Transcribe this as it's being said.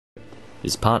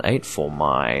This is part 8 for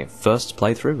my first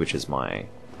playthrough, which is my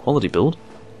quality build,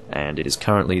 and it is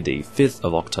currently the 5th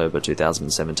of October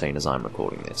 2017 as I'm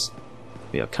recording this.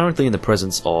 We are currently in the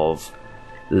presence of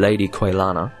Lady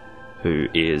Quelana, who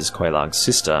is Quelag's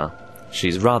sister.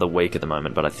 She's rather weak at the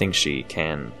moment, but I think she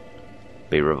can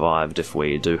be revived if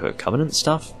we do her covenant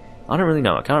stuff. I don't really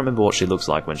know. I can't remember what she looks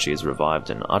like when she is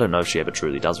revived, and I don't know if she ever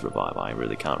truly does revive. I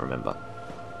really can't remember.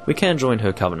 We can join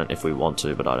her covenant if we want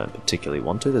to, but I don't particularly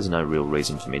want to. There's no real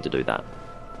reason for me to do that.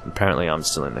 Apparently I'm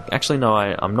still in the... Actually, no,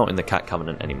 I'm not in the cat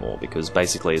covenant anymore, because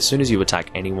basically as soon as you attack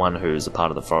anyone who's a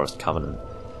part of the forest covenant,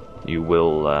 you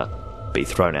will be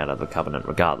thrown out of the covenant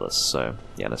regardless. So,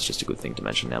 yeah, that's just a good thing to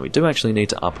mention. Now, we do actually need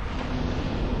to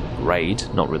upgrade.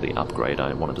 Not really upgrade,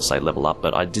 I wanted to say level up,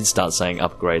 but I did start saying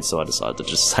upgrade, so I decided to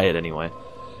just say it anyway.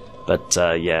 But,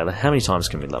 yeah, how many times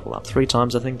can we level up? 3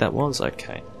 times, I think that was?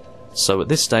 Okay. So at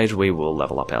this stage we will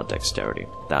level up our dexterity.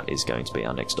 That is going to be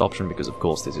our next option because of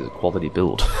course this is a quality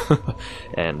build.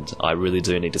 And I really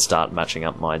do need to start matching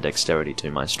up my dexterity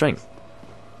to my strength.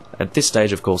 At this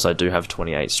stage of course I do have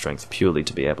 28 strength purely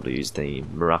to be able to use the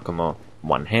Murakumo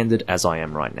one-handed as I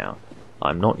am right now.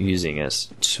 I'm not using it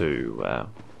to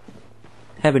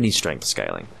have any strength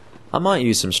scaling. I might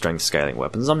use some strength scaling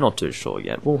weapons, I'm not too sure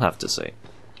yet, we'll have to see.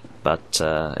 But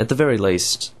at the very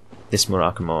least, this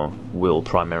Murakumo will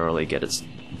primarily get its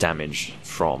damage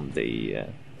from the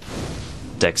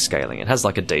dex scaling. It has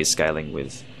like a D scaling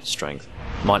with strength.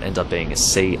 Might end up being a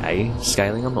CA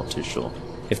scaling, I'm not too sure.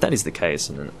 If that is the case,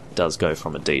 and it does go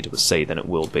from a D to a C, then it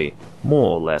will be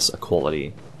more or less a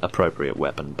quality appropriate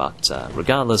weapon. But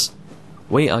regardless,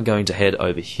 we are going to head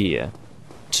over here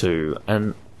to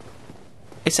an...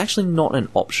 It's actually not an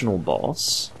optional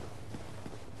boss.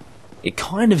 It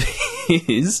kind of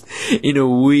is, in a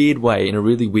weird way, in a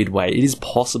really weird way. It is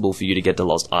possible for you to get to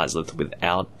Lost Islith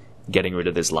without getting rid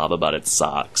of this lava, but it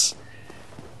sucks.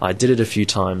 I did it a few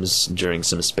times during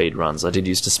some speedruns. I did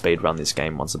used to speedrun this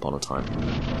game once upon a time.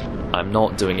 I'm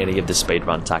not doing any of the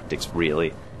speedrun tactics,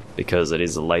 really, because it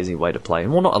is a lazy way to play.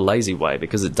 Well, not a lazy way,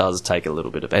 because it does take a little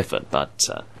bit of effort, but,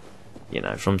 you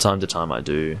know, from time to time I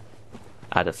do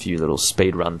add a few little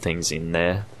speedrun things in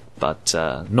there, but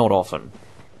not often.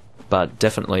 But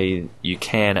definitely you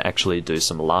can actually do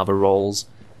some lava rolls.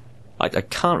 I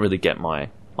can't really get my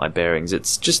bearings.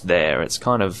 It's just there. It's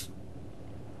kind of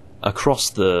across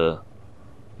the...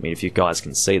 I mean, if you guys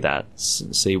can see that,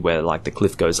 see where like the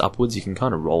cliff goes upwards, you can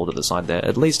kind of roll to the side there.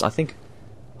 At least I think...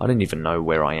 I don't even know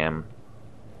where I am.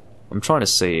 I'm trying to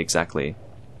see exactly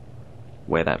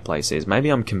where that place is. Maybe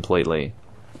I'm completely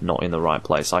not in the right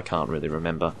place. I can't really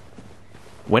remember.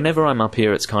 Whenever I'm up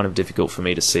here, it's kind of difficult for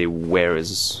me to see where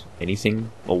is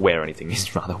anything, or where anything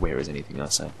is, rather, where is anything, I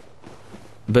say.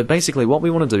 But basically, what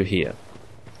we want to do here,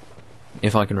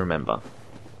 if I can remember,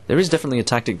 there is definitely a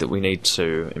tactic that we need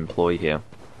to employ here,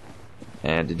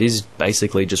 and it is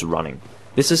basically just running.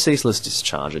 This is Ceaseless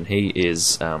Discharge, and he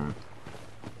is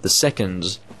the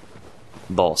second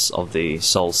boss of the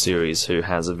Soul series who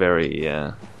has a very,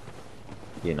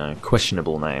 you know,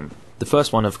 questionable name. The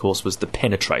first one, of course, was the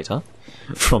Penetrator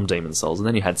from Demon Souls, and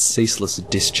then you had Ceaseless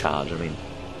Discharge. I mean,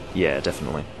 yeah,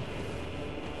 definitely.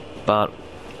 But,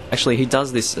 actually, he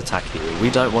does this attack here.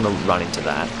 We don't want to run into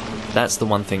that. That's the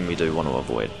one thing we do want to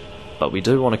avoid. But we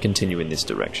do want to continue in this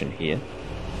direction here.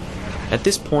 At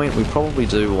this point, we probably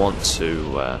do want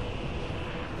to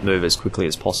move as quickly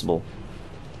as possible.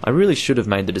 I really should have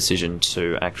made the decision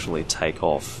to actually take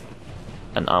off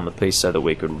an armor piece so that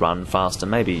we could run faster,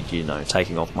 maybe, you know,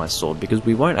 taking off my sword, because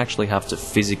we won't actually have to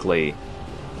physically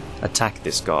attack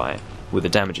this guy with a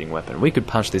damaging weapon. We could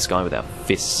punch this guy with our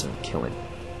fists and kill him,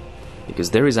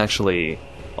 because there is actually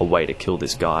a way to kill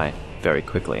this guy very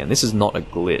quickly, and this is not a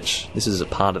glitch, this is a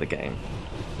part of the game,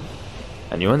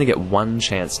 and you only get one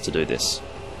chance to do this,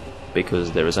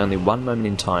 because there is only one moment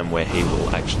in time where he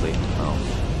will actually...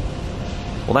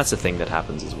 well, that's a thing that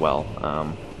happens as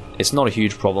well. It's not a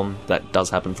huge problem. That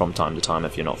does happen from time to time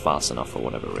if you're not fast enough for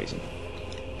whatever reason.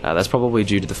 That's probably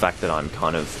due to the fact that I'm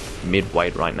kind of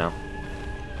mid-weight right now.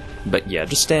 But yeah,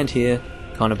 just stand here,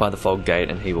 kind of by the fog gate,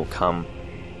 and he will come,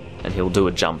 and he'll do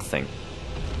a jump thing.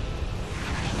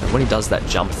 And when he does that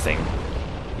jump thing,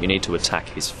 you need to attack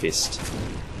his fist.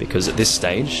 Because at this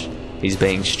stage, he's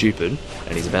being stupid,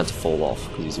 and he's about to fall off,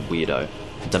 because he's a weirdo.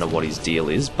 I don't know what his deal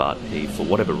is, but he, for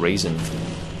whatever reason,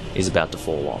 is about to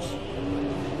fall off.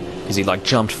 Because he like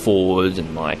jumped forward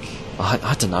and like,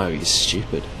 I don't know, he's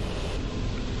stupid.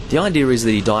 The idea is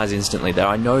that he dies instantly there.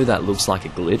 I know that looks like a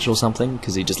glitch or something,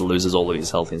 because he just loses all of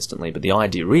his health instantly, but the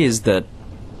idea is that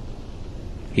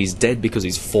he's dead because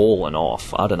he's fallen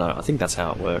off. I don't know, I think that's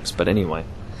how it works, but anyway.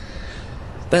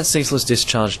 That Ceaseless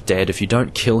Discharge dead. If you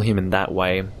don't kill him in that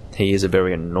way, he is a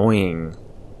very annoying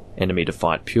enemy to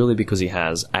fight, purely because he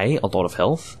has A, a lot of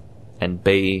health, and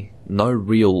B, no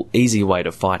real easy way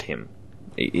to fight him.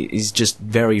 He's just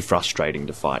very frustrating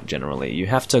to fight generally. You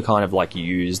have to kind of like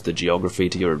use the geography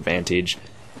to your advantage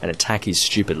and attack his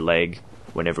stupid leg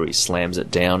whenever he slams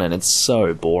it down, and it's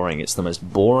so boring. It's the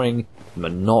most boring,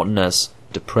 monotonous,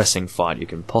 depressing fight you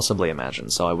can possibly imagine,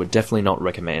 so I would definitely not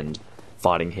recommend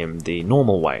fighting him the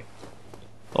normal way.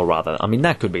 Or rather, I mean,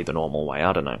 that could be the normal way,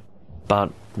 I don't know.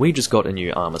 But we just got a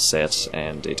new armor set,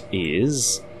 and it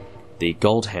is the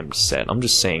Gold Hemmed set. I'm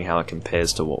just seeing how it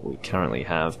compares to what we currently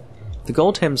have. The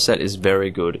Gold Hemmed set is very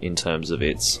good in terms of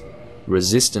its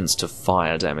resistance to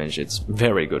fire damage. It's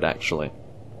very good, actually.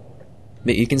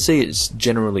 But you can see it's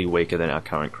generally weaker than our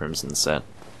current Crimson set.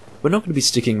 We're not going to be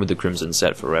sticking with the Crimson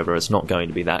set forever. It's not going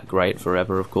to be that great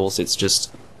forever, of course. It's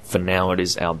just, for now, it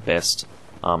is our best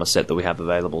armor set that we have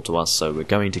available to us, so we're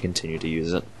going to continue to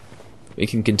use it. We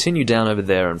can continue down over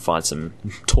there and fight some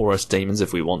Taurus demons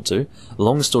if we want to.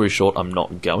 Long story short, I'm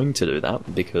not going to do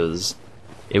that, because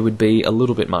it would be a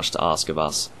little bit much to ask of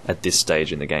us at this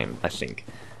stage in the game, I think.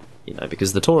 You know,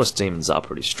 because the Taurus demons are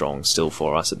pretty strong still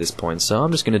for us at this point, so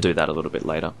I'm just going to do that a little bit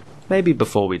later. Maybe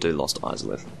before we do Lost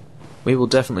Islith. We will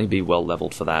definitely be well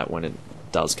leveled for that when it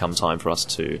does come time for us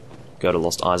to go to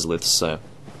Lost Islith, so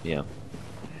yeah.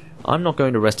 I'm not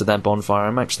going to rest at that bonfire.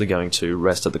 I'm actually going to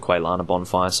rest at the Quaylana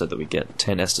bonfire so that we get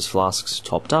 10 Estus flasks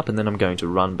topped up, and then I'm going to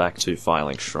run back to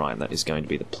Firelink Shrine. That is going to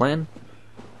be the plan.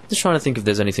 Just trying to think if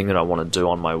there's anything that I want to do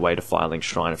on my way to Firelink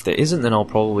Shrine. If there isn't, then I'll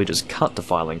probably just cut to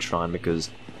Firelink Shrine,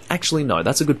 because... Actually, no,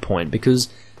 that's a good point, because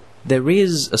there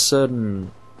is a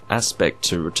certain aspect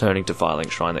to returning to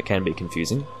Firelink Shrine that can be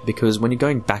confusing, because when you're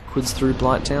going backwards through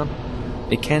Blighttown,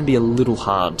 it can be a little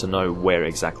hard to know where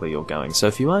exactly you're going. So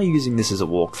if you are using this as a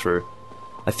walkthrough,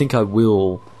 I think I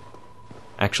will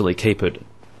actually keep it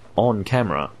on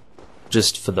camera,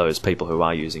 just for those people who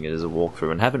are using it as a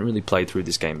walkthrough and haven't really played through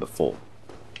this game before.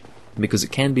 Because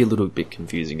it can be a little bit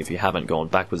confusing if you haven't gone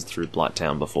backwards through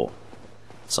Blighttown before.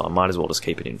 So I might as well just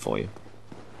keep it in for you.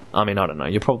 I mean, I don't know,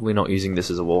 you're probably not using this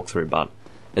as a walkthrough, but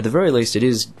at the very least it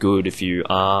is good if you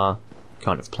are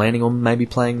kind of planning on maybe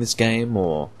playing this game,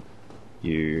 or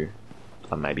you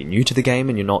are maybe new to the game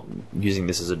and you're not using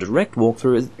this as a direct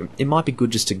walkthrough. It might be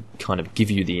good just to kind of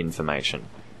give you the information,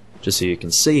 just so you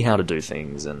can see how to do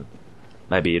things, and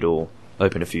maybe it'll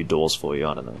open a few doors for you,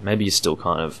 I don't know. Maybe you're still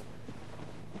kind of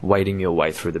wading your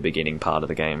way through the beginning part of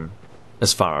the game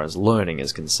as far as learning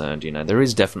is concerned. You know, there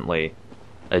is definitely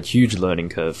a huge learning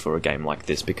curve for a game like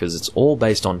this, because it's all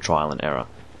based on trial and error.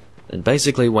 And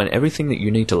basically, when everything that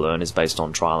you need to learn is based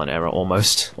on trial and error,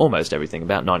 almost everything,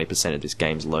 about 90% of this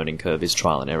game's learning curve is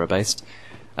trial and error based,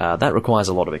 that requires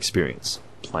a lot of experience,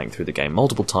 playing through the game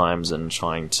multiple times and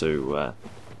trying to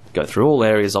go through all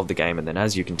areas of the game, and then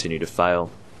as you continue to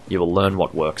fail, you will learn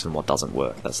what works and what doesn't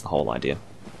work. That's the whole idea.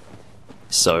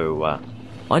 So,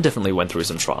 I definitely went through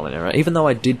some trial and error, even though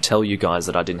I did tell you guys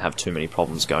that I didn't have too many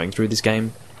problems going through this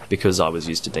game, because I was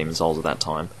used to Demon's Souls at that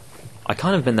time. I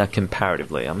kind of meant that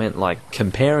comparatively. I meant, like,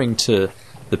 comparing to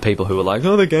the people who were like,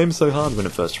 oh, the game's so hard when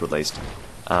it first released.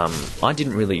 I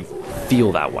didn't really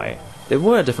feel that way. There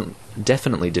were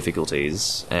definitely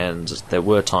difficulties, and there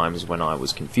were times when I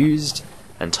was confused,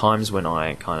 and times when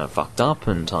I kind of fucked up,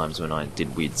 and times when I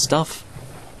did weird stuff.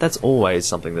 That's always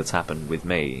something that's happened with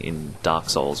me in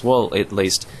Dark Souls. Well, at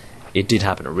least it did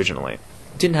happen originally.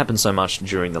 It didn't happen so much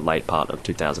during the late part of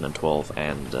 2012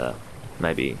 and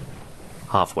maybe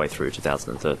halfway through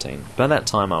 2013. By that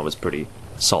time I was pretty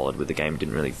solid with the game,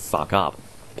 didn't really fuck up,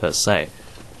 per se.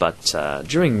 But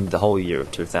during the whole year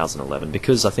of 2011,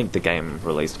 because I think the game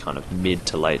released kind of mid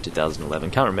to late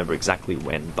 2011, can't remember exactly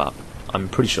when, but I'm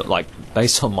pretty sure, like,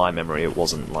 based on my memory, it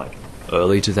wasn't, like,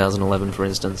 early 2011, for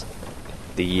instance.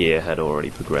 The year had already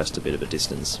progressed a bit of a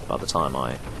distance by the time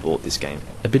I bought this game.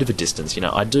 A bit of a distance, you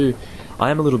know,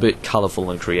 I am a little bit colourful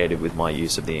and creative with my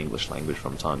use of the English language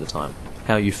from time to time.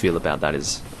 How you feel about that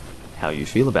is how you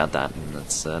feel about that, and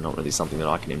that's not really something that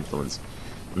I can influence.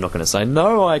 I'm not going to say,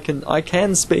 no, I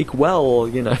can speak well,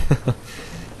 you know.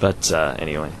 But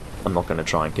anyway, I'm not going to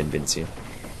try and convince you.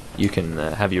 You can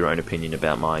have your own opinion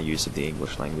about my use of the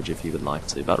English language if you would like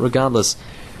to. But regardless,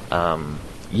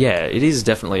 yeah, it is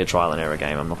definitely a trial and error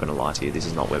game. I'm not going to lie to you. This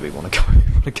is not where we want to go.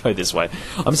 We want to go this way.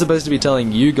 I'm supposed to be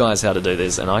telling you guys how to do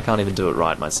this, and I can't even do it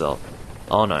right myself.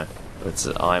 Oh no,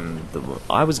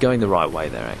 I was going the right way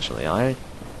there. Actually, I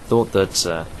thought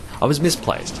that I was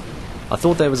misplaced. I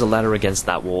thought there was a ladder against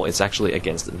that wall. It's actually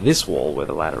against this wall where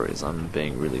the ladder is. I'm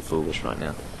being really foolish right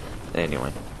now.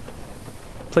 Anyway,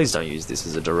 Please don't use this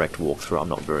as a direct walkthrough, I'm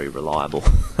not very reliable.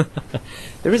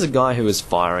 There is a guy who is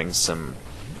firing some...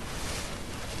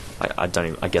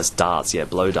 I guess darts, yeah,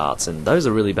 blow darts, and those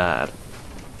are really bad.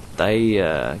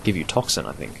 They give you toxin,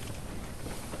 I think.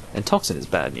 And toxin is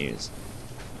bad news.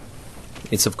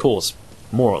 It's of course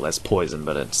more or less poison,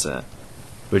 but it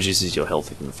reduces your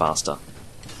health even faster.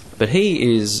 But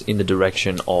he is in the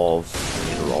direction of... I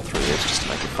need to roll through this just to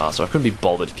make it faster. I couldn't be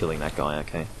bothered killing that guy,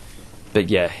 okay? But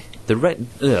yeah,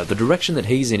 the direction that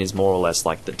he's in is more or less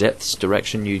like the depths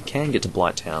direction. You can get to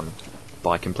Blighttown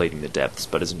by completing the depths,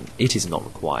 but it is not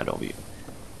required of you.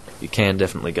 You can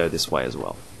definitely go this way as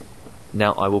well.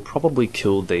 Now, I will probably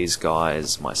kill these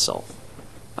guys myself.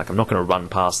 Like, I'm not going to run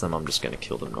past them, I'm just going to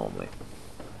kill them normally.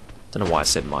 Don't know why I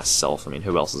said myself, I mean,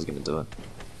 who else is going to do it?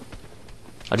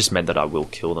 I just meant that I will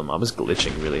kill them. I was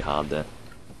glitching really hard there.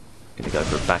 Gonna go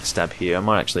for a backstab here. I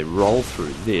might actually roll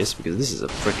through this, because this is a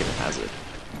frickin' hazard.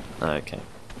 Okay.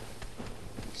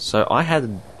 So I had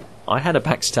a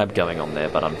backstab going on there,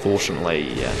 but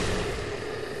unfortunately,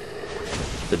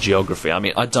 the geography, I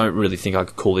mean, I don't really think I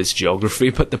could call this geography,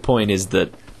 but the point is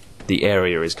that the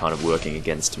area is kind of working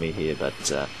against me here,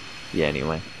 but yeah,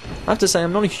 anyway. I have to say,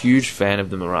 I'm not a huge fan of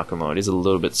the Murakumo. It is a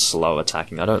little bit slow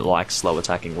attacking. I don't like slow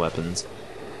attacking weapons,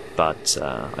 but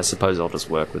I suppose I'll just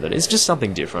work with it. It's just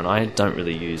something different. I don't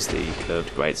really use the curved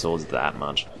greatswords that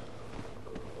much.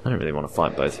 I don't really want to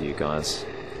fight both of you guys.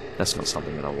 That's not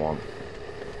something that I want.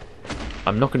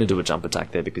 I'm not going to do a jump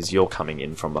attack there because you're coming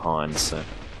in from behind, so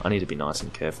I need to be nice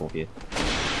and careful here.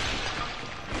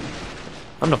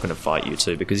 I'm not going to fight you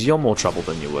two because you're more trouble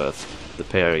than you're worth, the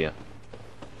pair of you.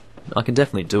 I can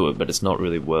definitely do it, but it's not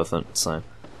really worth it, so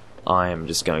I am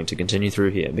just going to continue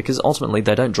through here, because ultimately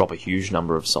they don't drop a huge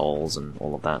number of souls and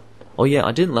all of that. Oh yeah,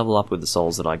 I didn't level up with the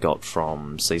souls that I got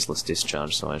from Ceaseless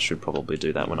Discharge, so I should probably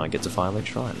do that when I get to Firelink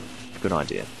Shrine. Good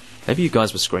idea. Maybe you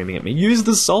guys were screaming at me, use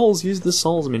the souls, use the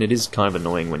souls! I mean, it is kind of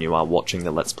annoying when you are watching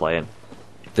the Let's Play and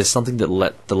there's something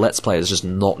that the Let's Play is just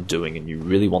not doing and you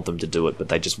really want them to do it, but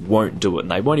they just won't do it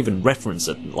and they won't even reference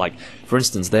it. Like, for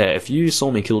instance there, if you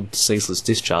saw me kill Ceaseless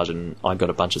Discharge and I got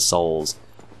a bunch of souls,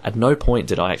 at no point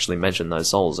did I actually mention those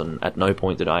souls, and at no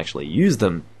point did I actually use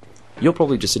them. You're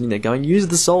probably just sitting there going, use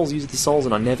the souls,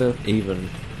 and I never even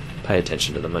pay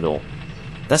attention to them at all.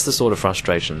 That's the sort of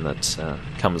frustration that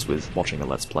comes with watching a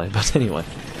Let's Play, but anyway,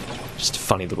 just a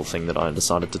funny little thing that I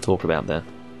decided to talk about there.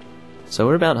 So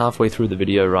we're about halfway through the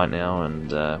video right now,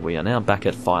 and we are now back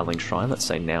at Firelink Shrine. Let's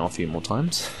say now a few more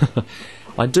times.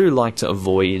 I do like to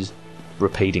avoid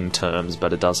repeating terms,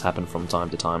 but it does happen from time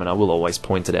to time, and I will always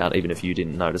point it out even if you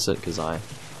didn't notice it, because I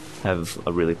have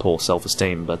a really poor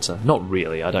self-esteem, but not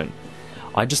really, I don't.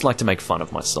 I just like to make fun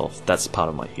of myself. That's part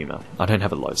of my humour. I don't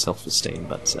have a low self-esteem,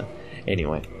 but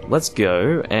anyway, let's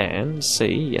go and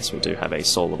see. Yes, we do have a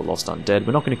Soul of a Lost Undead.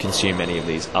 We're not going to consume any of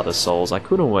these other souls. I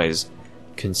could always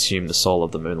consume the Soul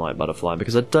of the Moonlight Butterfly,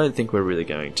 because I don't think we're really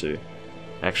going to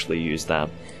actually use that.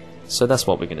 So that's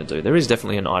what we're going to do. There is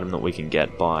definitely an item that we can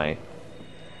get by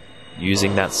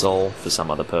using that soul for some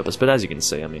other purpose, but as you can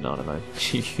see, I mean, I don't know,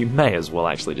 you may as well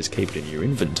actually just keep it in your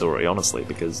inventory, honestly,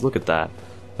 because look at that.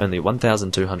 Only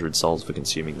 1,200 souls for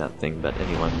consuming that thing, but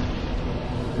anyway.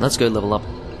 Let's go level up.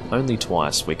 Only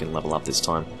twice we can level up this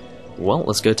time. Well,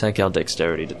 let's go take our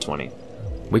dexterity to 20.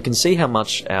 We can see how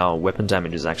much our weapon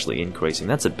damage is actually increasing.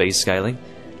 That's at B scaling,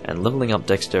 and leveling up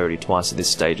dexterity twice at this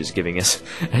stage is giving us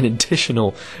an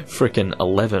additional frickin'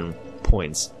 11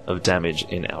 points of damage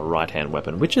in our right-hand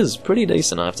weapon, which is pretty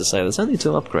decent, I have to say. There's only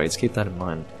 2 upgrades, keep that in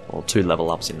mind, or 2 level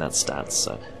ups in that stats,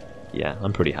 so yeah,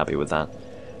 I'm pretty happy with that.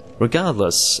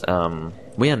 Regardless,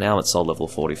 we are now at soul level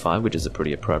 45, which is a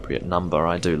pretty appropriate number.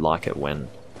 I do like it when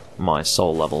my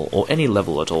soul level, or any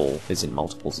level at all, is in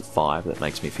multiples of 5. That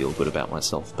makes me feel good about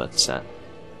myself, but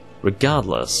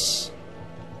regardless,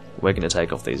 we're going to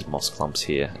take off these moss clumps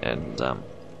here, and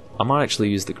I might actually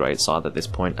use the Great Scythe at this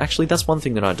point. Actually, that's one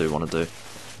thing that I do want to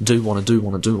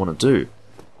do.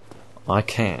 I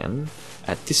can,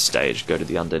 at this stage, go to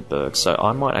the Undead Burg, so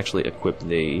I might actually equip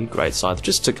the Great Scythe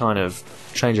just to kind of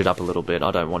change it up a little bit.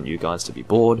 I don't want you guys to be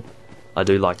bored. I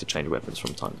do like to change weapons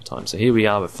from time to time. So here we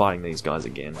are, we're fighting these guys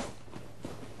again.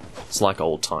 It's like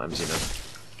old times, you know.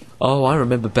 Oh, I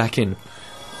remember back in,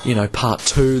 you know, part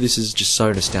 2, this is just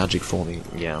so nostalgic for me.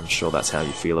 Yeah, I'm sure that's how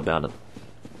you feel about it.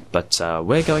 But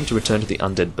we're going to return to the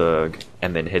Undead Burg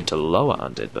and then head to Lower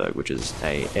Undead Burg, which is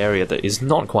an area that is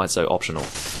not quite so optional.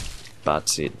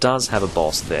 But it does have a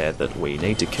boss there that we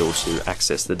need to kill to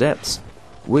access the depths,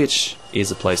 which is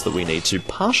a place that we need to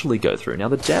partially go through. Now,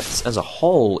 the depths as a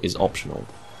whole is optional.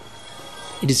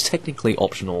 It is technically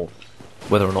optional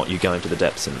whether or not you go into the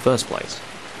depths in the first place.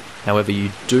 However, you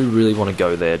do really want to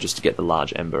go there just to get the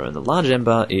large ember, and the large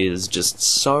ember is just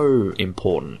so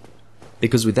important,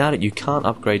 because without it you can't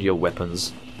upgrade your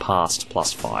weapons past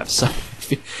 +5. So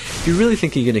if you really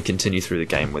think you're going to continue through the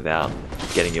game without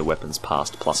getting your weapons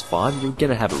past +5, you're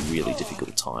going to have a really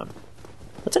difficult time.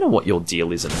 I don't know what your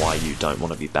deal is and why you don't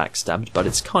want to be backstabbed, but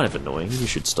it's kind of annoying. You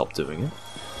should stop doing it.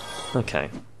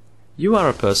 Okay. You are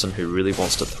a person who really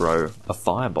wants to throw a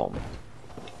firebomb,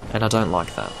 and I don't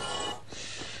like that.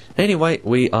 Anyway,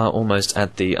 we are almost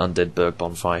at the Undead Burg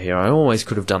bonfire here. I always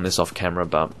could have done this off camera,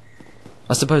 but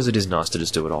I suppose it is nice to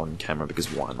just do it on camera,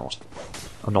 because why not?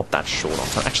 I'm not that short on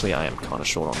time. Actually, I am kind of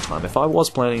short on time. If I was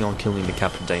planning on killing the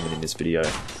Capra Demon in this video,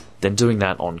 then doing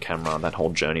that on camera, that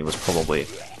whole journey, was probably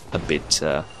a bit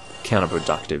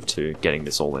counterproductive to getting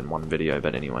this all in one video,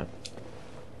 but anyway.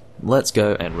 Let's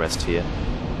go and rest here.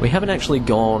 We haven't actually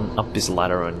gone up this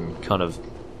ladder and kind of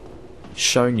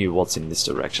shown you what's in this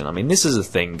direction. I mean, this is a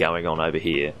thing going on over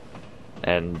here,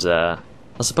 and I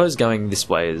suppose going this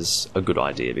way is a good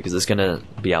idea, because it's going to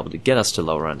be able to get us to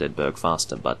Lower Undead Burg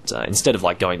faster, but instead of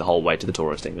like going the whole way to the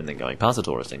Taurus Demon and then going past the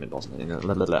Taurus Demon boss,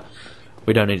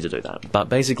 we don't need to do that. But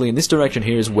basically in this direction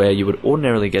here is where you would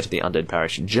ordinarily get to the Undead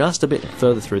Parish. Just a bit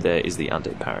further through there is the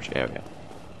Undead Parish area.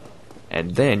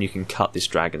 And then you can cut this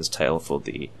dragon's tail for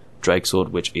the Drake Sword,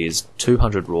 which is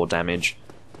 200 raw damage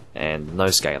and no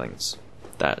scalings.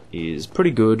 That is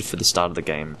pretty good for the start of the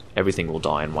game. Everything will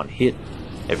die in one hit.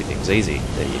 Everything's easy.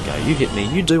 There you go. You hit me.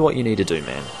 You do what you need to do,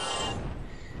 man.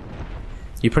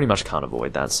 You pretty much can't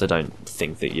avoid that, so don't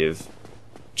think that you've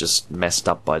just messed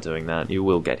up by doing that. You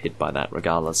will get hit by that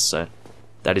regardless, so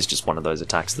that is just one of those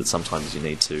attacks that sometimes you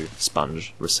need to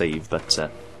sponge receive,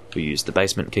 but we used the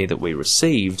basement key that we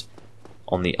received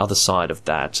on the other side of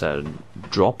that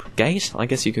drop gate, I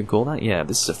guess you could call that. Yeah,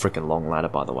 this is a freaking long ladder,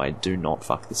 by the way. Do not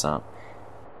fuck this up.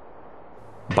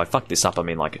 By fuck this up, I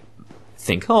mean like,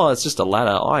 think, oh, it's just a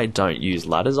ladder. I don't use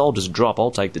ladders. I'll just drop.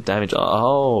 I'll take the damage.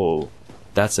 Oh,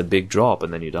 that's a big drop,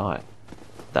 and then you die.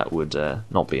 That would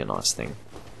not be a nice thing.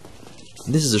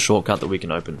 This is a shortcut that we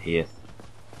can open here.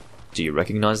 Do you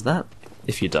recognize that?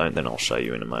 If you don't, then I'll show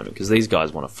you in a moment, because these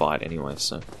guys want to fight anyway,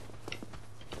 so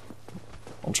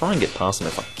I'll try and get past them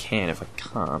if I can. If I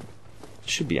can't, I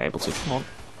should be able to. Come on.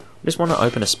 I just want to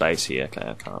open a space here. Okay,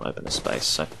 I can't open a space,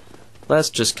 so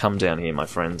let's just come down here, my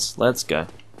friends. Let's go.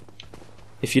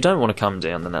 If you don't want to come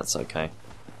down, then that's okay.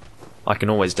 I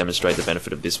can always demonstrate the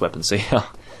benefit of this weapon. See how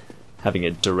having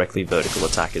a directly vertical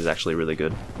attack is actually really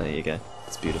good. There you go.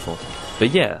 It's beautiful.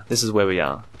 But yeah, this is where we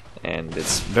are. And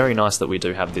it's very nice that we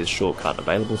do have this shortcut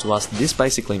available to us. This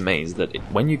basically means that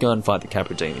when you go and fight the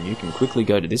Capra Demon, you can quickly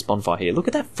go to this bonfire here. Look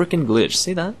at that frickin' glitch.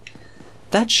 See that?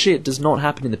 That shit does not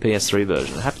happen in the PS3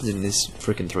 version. It happens in this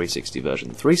frickin' 360 version.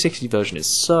 The 360 version is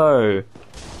so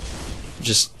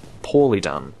just poorly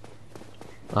done,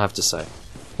 I have to say.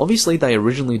 Obviously they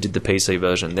originally did the PC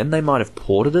version, then they might have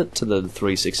ported it to the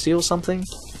 360 or something,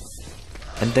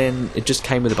 and then it just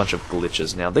came with a bunch of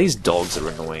glitches. Now these dogs are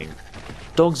annoying.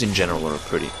 Dogs in general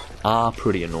are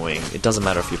pretty annoying. It doesn't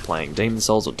matter if you're playing Demon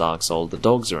Souls or Dark Souls, the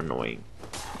dogs are annoying.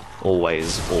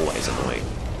 Always annoying.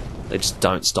 They just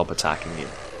don't stop attacking you.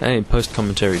 Hey,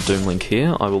 post-commentary Doomlink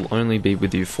here. I will only be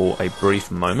with you for a brief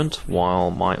moment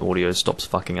while my audio stops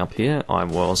fucking up here. I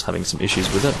was having some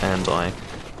issues with it, and I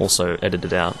also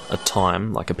edited out a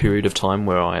time, like a period of time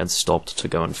where I had stopped to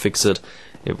go and fix it.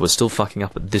 It was still fucking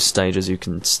up at this stage, as you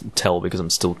can tell, because I'm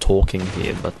still talking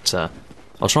here, but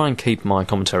I'll try and keep my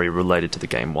commentary related to the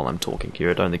game while I'm talking here.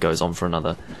 It only goes on for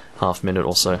another half minute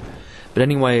or so. But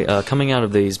anyway, coming out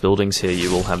of these buildings here, you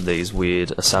will have these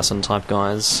weird assassin-type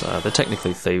guys. They're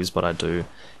technically thieves, but I do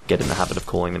get in the habit of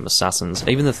calling them assassins.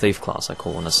 Even the thief class I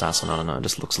call an assassin. I don't know, it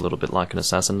just looks a little bit like an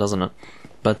assassin, doesn't it?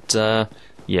 But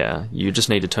yeah, you just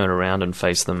need to turn around and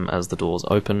face them as the doors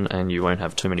open, and you won't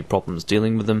have too many problems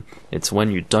dealing with them. It's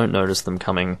when you don't notice them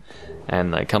coming,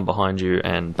 and they come behind you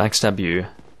and backstab you,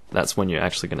 that's when you're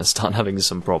actually going to start having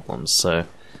some problems. So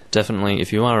definitely,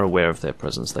 if you are aware of their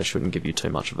presence, they shouldn't give you too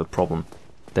much of a problem.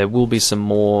 There will be some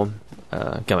more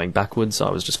going backwards.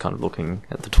 I was just kind of looking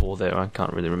at the door there. I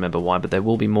can't really remember why, but there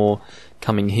will be more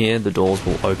coming here. The doors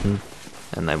will open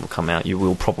and they will come out. You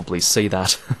will probably see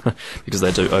that because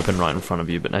they do open right in front of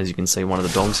you. But as you can see, one of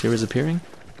the dogs here is appearing.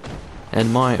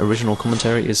 And my original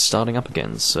commentary is starting up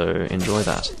again, so enjoy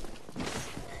that.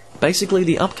 Basically,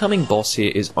 the upcoming boss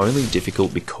here is only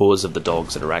difficult because of the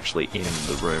dogs that are actually in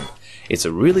the room. It's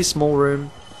a really small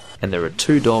room, and there are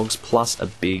 2 dogs plus a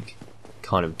big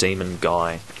kind of demon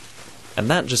guy, and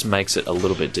that just makes it a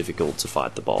little bit difficult to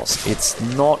fight the boss. It's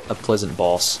not a pleasant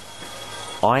boss,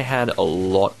 I had a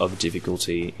lot of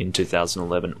difficulty in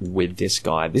 2011 with this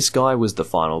guy. This guy was the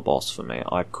final boss for me.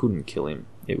 I couldn't kill him.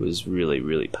 It was really,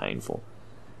 really painful.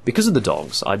 Because of the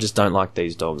dogs. I just don't like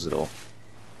these dogs at all.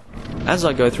 As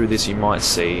I go through this, you might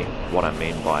see what I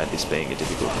mean by this being a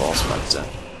difficult boss, but,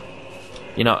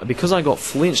 you know, because I got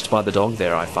flinched by the dog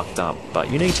there, I fucked up. But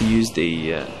you need to use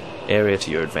the area to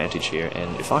your advantage here,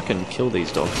 and if I can kill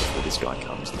these dogs before this guy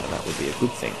comes, then that would be a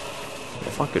good thing.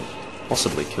 If I could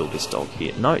possibly kill this dog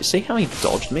here. No, see how he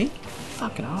dodged me?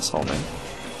 Fucking asshole, man.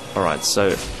 Alright, so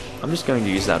I'm just going to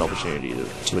use that opportunity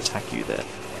to attack you there.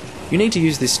 You need to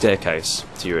use this staircase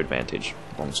to your advantage.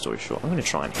 Long story short, I'm going to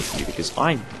try and hit you because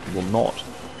I will not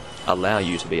allow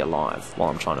you to be alive while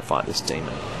I'm trying to fight this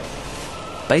demon.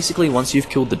 Basically, once you've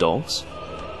killed the dogs,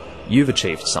 you've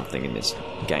achieved something in this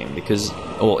game, because,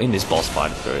 or in this boss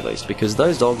fight at the very least, because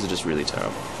those dogs are just really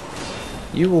terrible.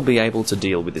 You will be able to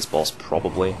deal with this boss,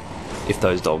 probably, if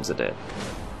those dogs are dead.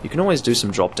 You can always do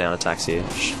some drop-down attacks here.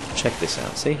 Check this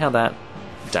out. See how that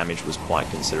damage was quite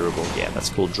considerable? Yeah, that's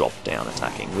called drop-down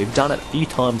attacking. We've done it a few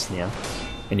times now,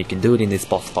 and you can do it in this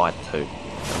boss fight too.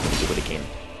 I'm going to do it again.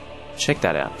 Check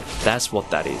that out. That's what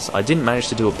that is. I didn't manage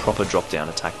to do a proper drop-down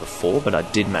attack before, but I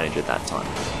did manage it that time.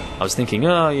 I was thinking,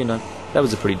 oh, you know, that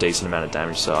was a pretty decent amount of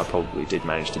damage, so I probably did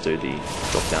manage to do the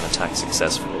drop-down attack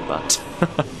successfully, but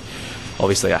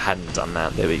obviously I hadn't done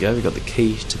that. There we go, we got the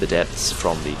key to the depths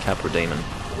from the Capra Demon,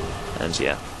 and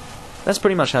yeah. That's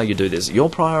pretty much how you do this. Your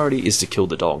priority is to kill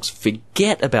the dogs.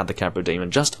 Forget about the Capra Demon,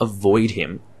 just avoid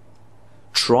him.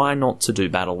 Try not to do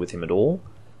battle with him at all.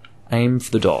 Aim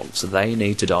for the dogs. They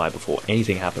need to die before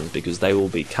anything happens, because they will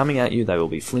be coming at you, they will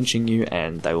be flinching you,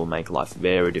 and they will make life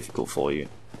very difficult for you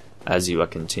as you are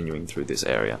continuing through this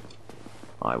area.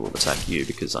 I will attack you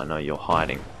because I know you're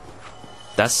hiding.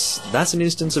 That's an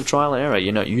instance of trial and error.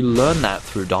 You know, you learn that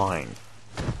through dying.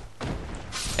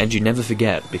 And you never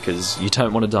forget, because you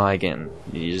don't want to die again.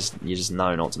 You just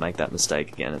know not to make that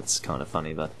mistake again. It's kind of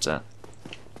funny, but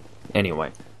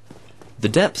anyway. The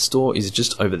depth store is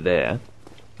just over there.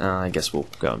 I guess we'll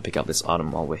go and pick up this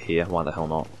item while we're here. Why the hell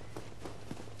not?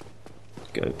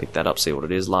 Go pick that up, see what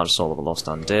it is. Large soul of a lost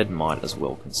undead. Might as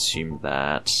well consume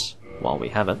that while we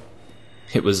have it.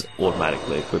 It was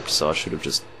automatically equipped, so I should have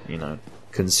just, you know,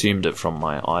 consumed it from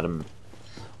my item.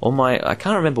 Or my... I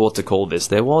can't remember what to call this.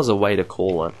 There was a way to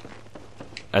call it.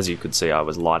 As you could see, I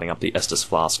was lighting up the Estus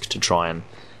flask to try and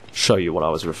show you what I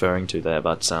was referring to there,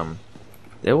 but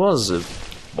there was a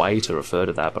way to refer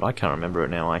to that, but I can't remember it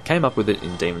now. I came up with it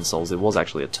in Demon Souls. There was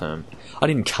actually a term. I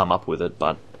didn't come up with it,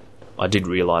 but I did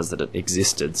realise that it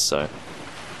existed, so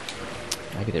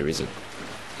maybe there is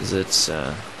it's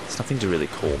nothing to really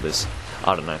call this.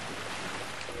 I don't know.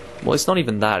 Well, it's not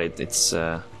even that. It's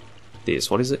this.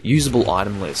 What is it? Usable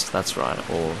item list. That's right.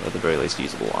 Or at the very least,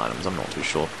 usable items. I'm not too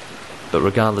sure. But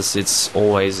regardless, it's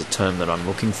always a term that I'm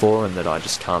looking for and that I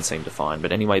just can't seem to find.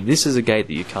 But anyway, this is a gate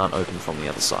that you can't open from the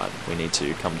other side. We need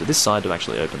to come to this side to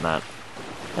actually open that.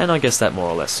 And I guess that more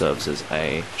or less serves as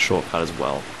a shortcut as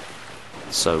well.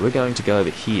 So we're going to go over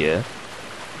here,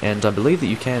 and I believe that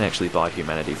you can actually buy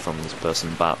humanity from this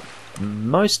person, but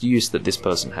most use that this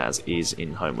person has is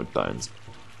in Homeward Bones.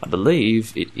 I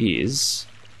believe it is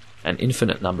an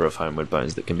infinite number of Homeward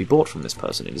Bones that can be bought from this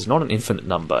person. It is not an infinite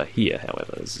number here,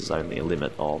 however. This is only a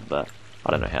limit of, I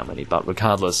don't know how many, but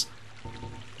regardless,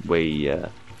 we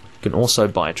can also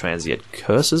buy transient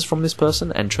curses from this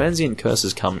person, and transient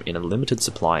curses come in a limited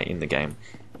supply in the game,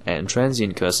 and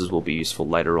transient curses will be useful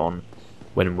later on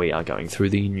when we are going through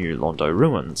the new Londo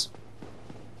Ruins,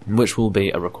 which will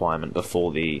be a requirement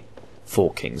before the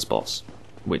Four Kings boss,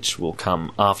 which will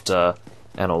come after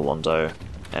Anor Londo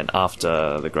and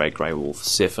after the Great Grey Wolf,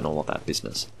 Sif, and all of that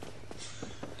business.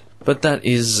 But that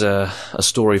is a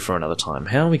story for another time.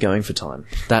 How are we going for time?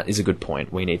 That is a good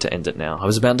point. We need to end it now. I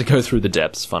was about to go through the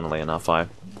depths, funnily enough. I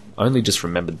only just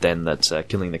remembered then that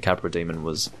killing the Capra Demon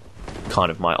was kind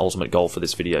of my ultimate goal for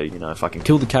this video. You know, if I can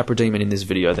kill the Capra Demon in this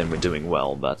video, then we're doing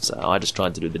well. But I just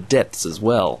tried to do the depths as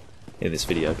well in this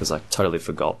video, because I totally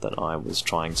forgot that I was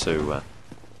trying to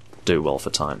do well for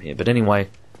time here. But anyway,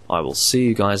 I will see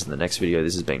you guys in the next video.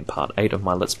 This has been part 8 of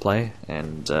my Let's Play,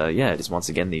 and yeah, it is once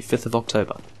again the 5th of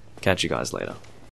October. Catch you guys later.